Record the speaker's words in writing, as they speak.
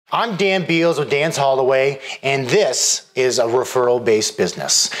I'm Dan Beals with Dan's Holloway, and this is a referral-based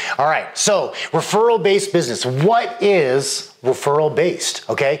business. All right, so referral-based business. What is referral-based,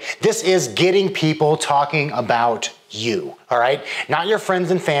 okay? This is getting people talking about you, all right? Not your friends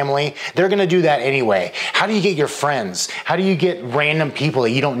and family. They're gonna do that anyway. How do you get your friends? How do you get random people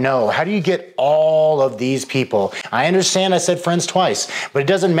that you don't know? How do you get all of these people? I understand I said friends twice, but it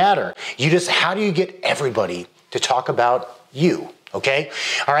doesn't matter. How do you get everybody to talk about you? Okay?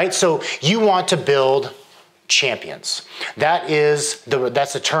 All right, so you want to build champions. That's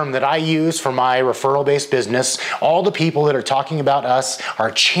the term that I use for my referral-based business. All the people that are talking about us are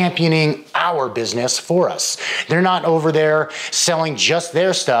championing our business for us. They're not over there selling just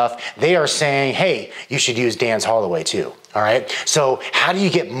their stuff. They are saying, hey, you should use Dan's Holloway too. All right, so how do you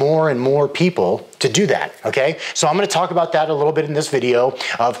get more and more people to do that, okay? So I'm gonna talk about that a little bit in this video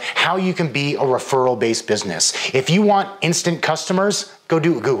of how you can be a referral-based business. If you want instant customers, go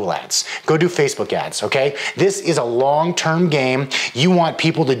do Google ads, go do Facebook ads, okay? This is a long-term game. You want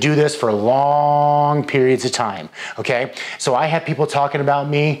people to do this for long periods of time, okay? So I have people talking about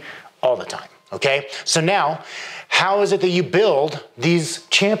me all the time, okay? So now, how is it that you build these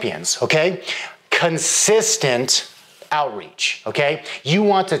champions, okay? Consistent outreach, okay? You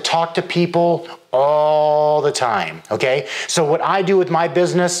want to talk to people all the time, okay? So what I do with my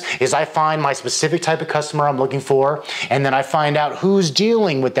business is I find my specific type of customer I'm looking for, and then I find out who's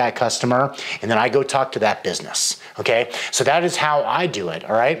dealing with that customer, and then I go talk to that business, okay? So that is how I do it,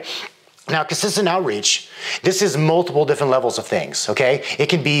 all right? Now, consistent outreach, this is multiple different levels of things, okay? It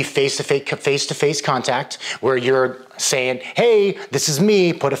can be face-to-face contact where you're saying, hey, this is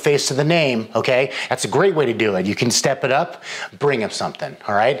me, put a face to the name, okay? That's a great way to do it. You can step it up, bring them something,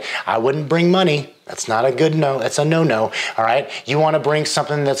 all right? I wouldn't bring money. That's not a good no, that's a no-no, all right? You wanna bring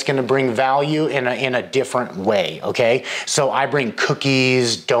something that's gonna bring value in a different way, okay? So I bring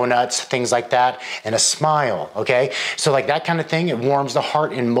cookies, donuts, things like that, and a smile, okay? So like that kind of thing, it warms the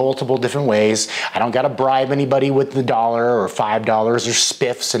heart in multiple different ways. I don't gotta bribe anybody with the $1 or $5 or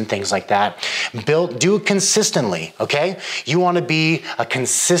spiffs and things like that. Do it consistently, okay? You wanna be a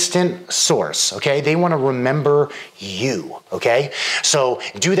consistent source, okay? They wanna remember you, okay? So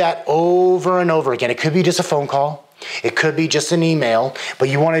do that over and over again. It could be just a phone call. It could be just an email, but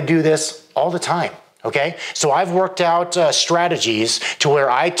you want to do this all the time, okay? So I've worked out strategies to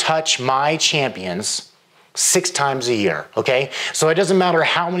where I touch my champions 6 times a year, okay? So it doesn't matter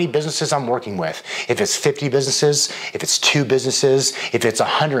how many businesses I'm working with. If it's 50 businesses, if it's 2 businesses, if it's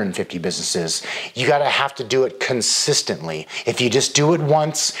 150 businesses, you gotta have to do it consistently. If you just do it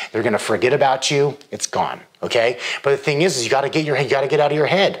once, they're gonna forget about you, it's gone, okay? But the thing is you gotta get out of your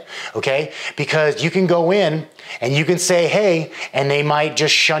head, okay? Because you can go in and you can say, hey, and they might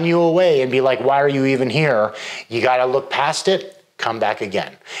just shun you away and be like, why are you even here? You gotta look past it, come back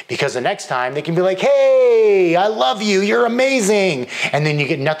again. Because the next time they can be like, hey, I love you, you're amazing. And then you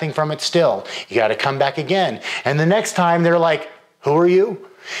get nothing from it still. You gotta come back again. And the next time they're like, who are you?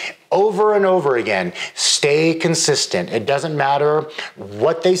 Over and over again, stay consistent. It doesn't matter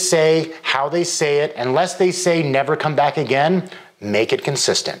what they say, how they say it, unless they say never come back again, make it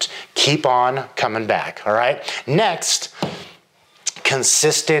consistent. Keep on coming back, all right? Next,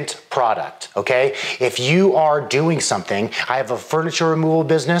 consistent product, okay? If you are doing something, I have a furniture removal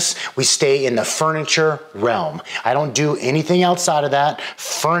business, we stay in the furniture realm. I don't do anything outside of that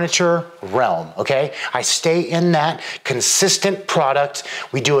furniture realm, okay? I stay in that consistent product.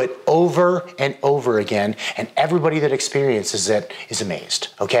 We do it over and over again, and everybody that experiences it is amazed,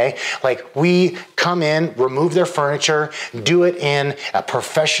 okay? Like we come in, remove their furniture, do it in a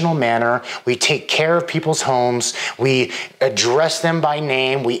professional manner. We take care of people's homes. We address them by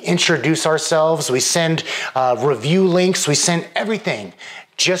name. We introduce ourselves. We send review links. We send everything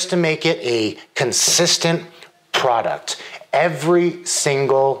just to make it a consistent product every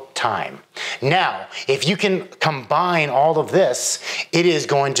single time. Now, if you can combine all of this, it is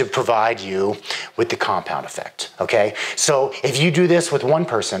going to provide you with the compound effect, okay? So if you do this with one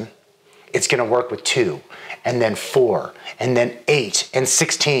person, it's gonna work with 2, and then 4, and then 8, and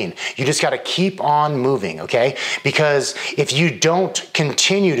 16. You just gotta keep on moving, okay? Because if you don't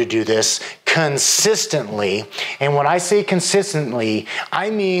continue to do this consistently, and when I say consistently, I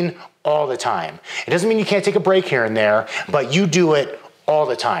mean all the time. It doesn't mean you can't take a break here and there, but you do it all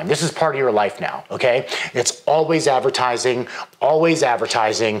the time. This is part of your life now, okay? It's always advertising, always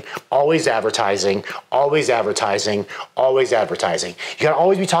advertising, always advertising, always advertising, always advertising. You gotta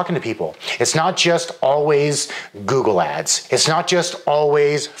always be talking to people. It's not just always Google ads. It's not just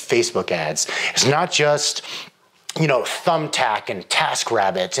always Facebook ads. It's not just, you know, Thumbtack and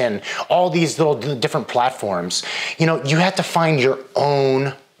TaskRabbit and all these little different platforms. You know, you have to find your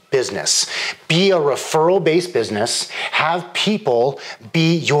own business. Be a referral-based business. Have people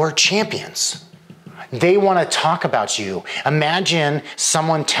be your champions. They want to talk about you. Imagine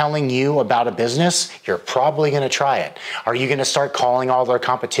someone telling you about a business, you're probably going to try it. Are you going to start calling all their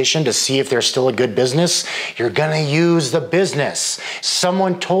competition to see if they're still a good business? You're going to use the business.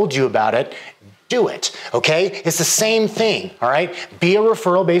 Someone told you about it, do it, okay? It's the same thing, all right? Be a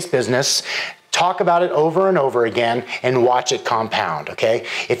referral-based business. Talk about it over and over again and watch it compound, okay?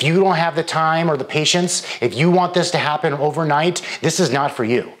 If you don't have the time or the patience, if you want this to happen overnight, this is not for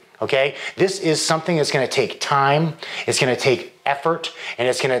you. Okay, this is something that's going to take time, it's going to take effort, and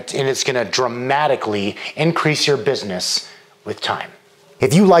it's going to dramatically increase your business with time.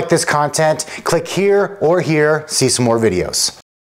 If you like this content, click here or here, see some more videos.